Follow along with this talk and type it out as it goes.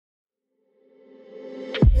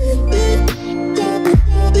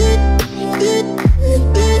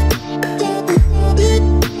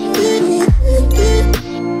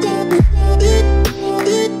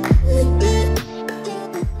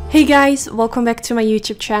Hey guys, welcome back to my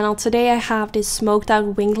YouTube channel. Today I have this smoked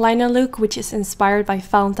out wing liner look, which is inspired by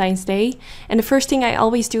Valentine's Day. And the first thing I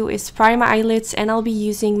always do is prime my eyelids, and I'll be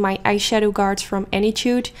using my eyeshadow guards from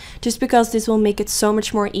Annytude, just because this will make it so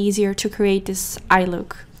much more easier to create this eye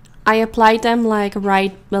look. I applied them like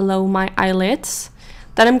right below my eyelids.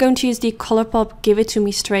 Then I'm going to use the Colourpop Give It To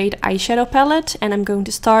Me Straight eyeshadow palette, and I'm going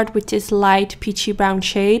to start with this light peachy brown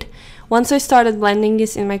shade. Once I started blending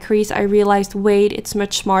this in my crease, I realized, wait, it's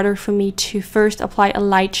much smarter for me to first apply a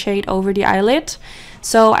light shade over the eyelid.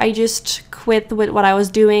 So I just quit with what I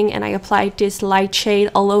was doing and I applied this light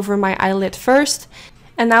shade all over my eyelid first.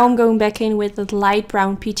 And now I'm going back in with the light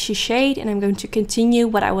brown peachy shade, and I'm going to continue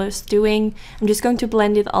what I was doing. I'm just going to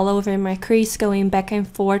blend it all over in my crease, going back and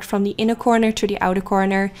forth from the inner corner to the outer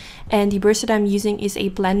corner. And the brush that I'm using is a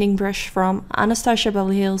blending brush from Anastasia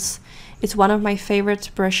Beverly Hills. It's one of my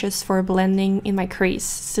favorite brushes for blending in my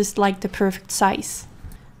crease. It's just like the perfect size.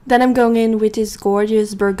 Then I'm going in with this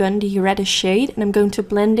gorgeous burgundy reddish shade, and I'm going to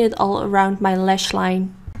blend it all around my lash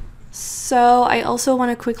line. So I also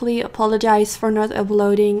want to quickly apologize for not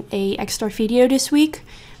uploading an extra video this week.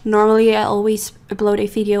 Normally I always upload a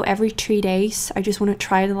video every 3 days. I just want to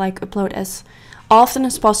try to upload as often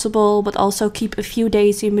as possible, but also keep a few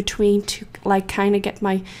days in between to kind of get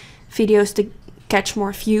my videos to catch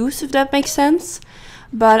more views, if that makes sense.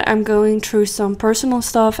 But I'm going through some personal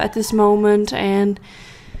stuff at this moment, and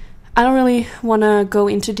I don't really want to go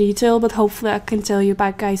into detail, but hopefully I can tell you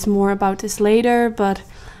guys more about this later. But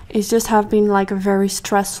it's just have been a very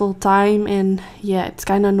stressful time, and yeah, it's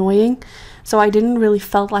kind of annoying. So I didn't really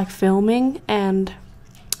felt like filming, and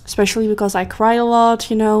especially because I cried a lot,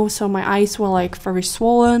 so my eyes were very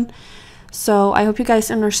swollen. So I hope you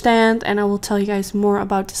guys understand, and I will tell you guys more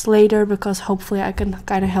about this later, because hopefully I can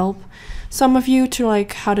kind of help some of you to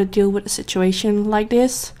how to deal with a situation like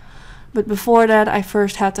this. But before that, I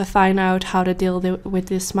first had to find out how to deal with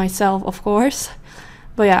this myself, of course.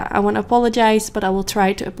 But yeah, I want to apologize, but I will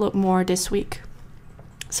try to upload more this week.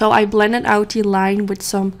 So I blended out the line with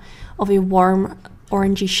some of a warm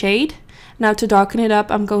orangey shade. Now to darken it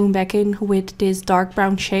up, I'm going back in with this dark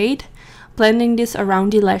brown shade, blending this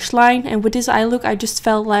around the lash line. And with this eye look, I just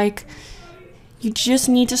felt like you just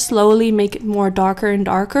need to slowly make it more darker and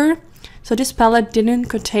darker. So this palette didn't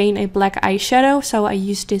contain a black eyeshadow, so I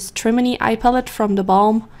used this Trimony eye palette from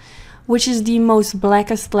TheBalm, which is the most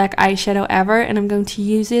blackest black eyeshadow ever, and I'm going to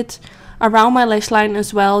use it around my lash line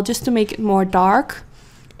as well, just to make it more dark.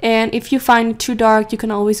 And if you find it too dark, you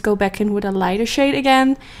can always go back in with a lighter shade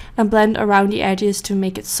again and blend around the edges to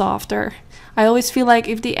make it softer. I always feel like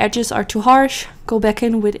if the edges are too harsh, go back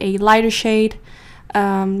in with a lighter shade.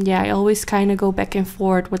 Yeah, I always kind of go back and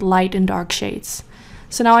forth with light and dark shades.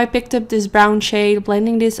 So now I picked up this brown shade,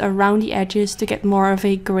 blending this around the edges to get more of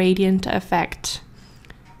a gradient effect.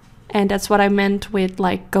 And that's what I meant with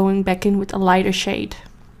going back in with a lighter shade.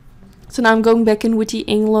 So now I'm going back in with the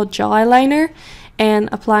INGLOT Gel Eyeliner and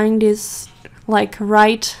applying this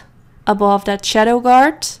right above that shadow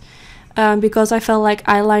guard, because I felt like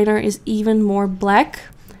eyeliner is even more black.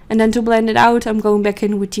 And then to blend it out, I'm going back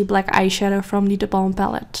in with the black eyeshadow from the TheBalm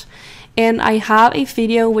palette. And I have a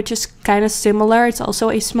video which is kind of similar. It's also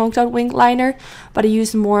a smoked out wing liner, but I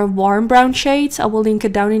used more warm brown shades. I will link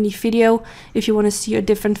it down in the video if you want to see a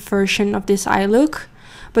different version of this eye look.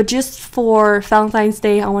 But just for Valentine's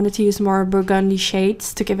Day, I wanted to use more burgundy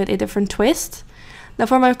shades to give it a different twist. Now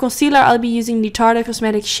for my concealer, I'll be using the Tarte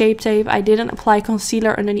Cosmetics Shape Tape. I didn't apply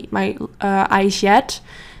concealer underneath my eyes yet,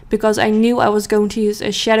 because I knew I was going to use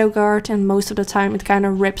a shadow guard, and most of the time it kind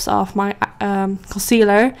of rips off my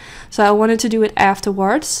concealer. So I wanted to do it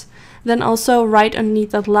afterwards. Then also right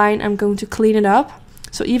underneath that line, I'm going to clean it up.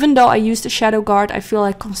 So even though I used a shadow guard, I feel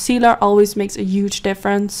like concealer always makes a huge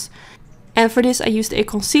difference. And for this I used a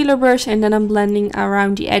concealer brush, and then I'm blending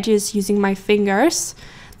around the edges using my fingers.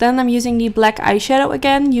 Then I'm using the black eyeshadow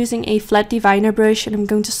again, using a flat diviner brush, and I'm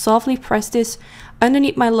going to softly press this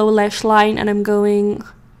underneath my low lash line, and I'm going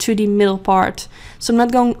to the middle part. So I'm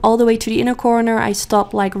not going all the way to the inner corner, I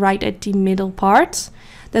stop right at the middle part.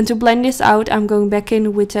 Then to blend this out, I'm going back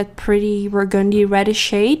in with that pretty burgundy reddish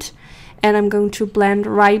shade, and I'm going to blend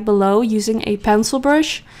right below using a pencil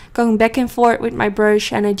brush, going back and forth with my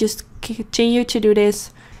brush, and I just continue to do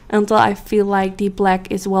this until I feel like the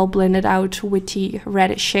black is well blended out with the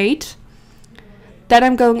reddish shade. Then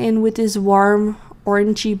I'm going in with this warm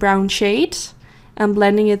orangey brown shade and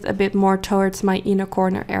blending it a bit more towards my inner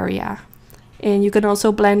corner area. And you can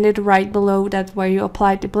also blend it right below that where you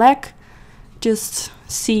applied the black. Just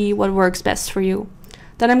see what works best for you.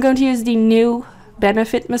 Then I'm going to use the new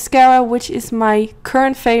Benefit mascara, which is my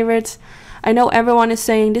current favorite. I know everyone is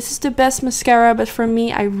saying this is the best mascara, but for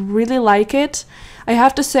me, I really like it. I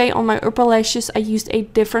have to say, on my upper lashes I used a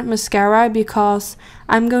different mascara because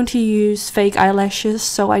I'm going to use fake eyelashes,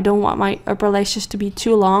 so I don't want my upper lashes to be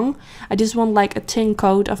too long. I just want like a thin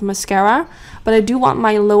coat of mascara, but I do want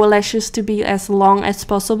my lower lashes to be as long as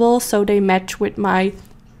possible so they match with my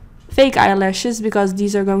fake eyelashes, because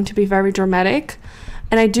these are going to be very dramatic.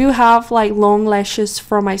 And I do have like long lashes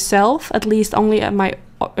for myself, at least only at my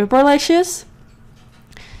upper lashes.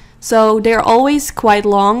 So they're always quite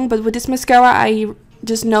long, but with this mascara I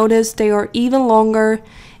just noticed they are even longer,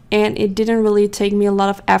 and it didn't really take me a lot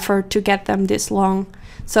of effort to get them this long.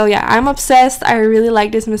 So yeah, I'm obsessed. I really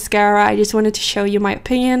like this mascara. I just wanted to show you my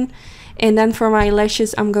opinion. And then for my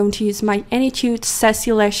lashes, I'm going to use my Annytude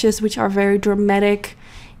Sassy lashes, which are very dramatic,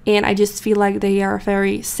 and I just feel like they are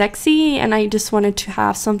very sexy, and I just wanted to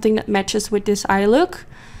have something that matches with this eye look.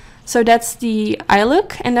 So that's the eye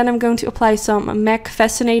look, and then I'm going to apply some MAC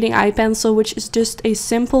Fascinating Eye Pencil, which is just a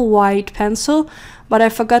simple white pencil, but I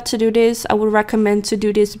forgot to do this. I would recommend to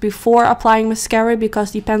do this before applying mascara,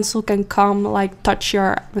 because the pencil can come like touch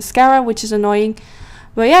your mascara, which is annoying.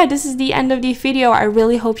 But yeah, this is the end of the video. I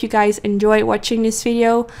really hope you guys enjoyed watching this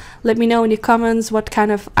video. Let me know in the comments what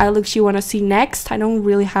kind of eye looks you want to see next. I don't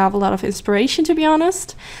really have a lot of inspiration, to be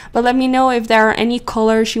honest. But let me know if there are any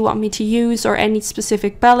colors you want me to use or any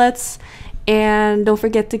specific palettes. And don't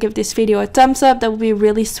forget to give this video a thumbs up. That would be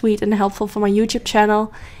really sweet and helpful for my YouTube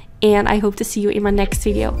channel. And I hope to see you in my next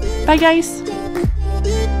video. Bye guys!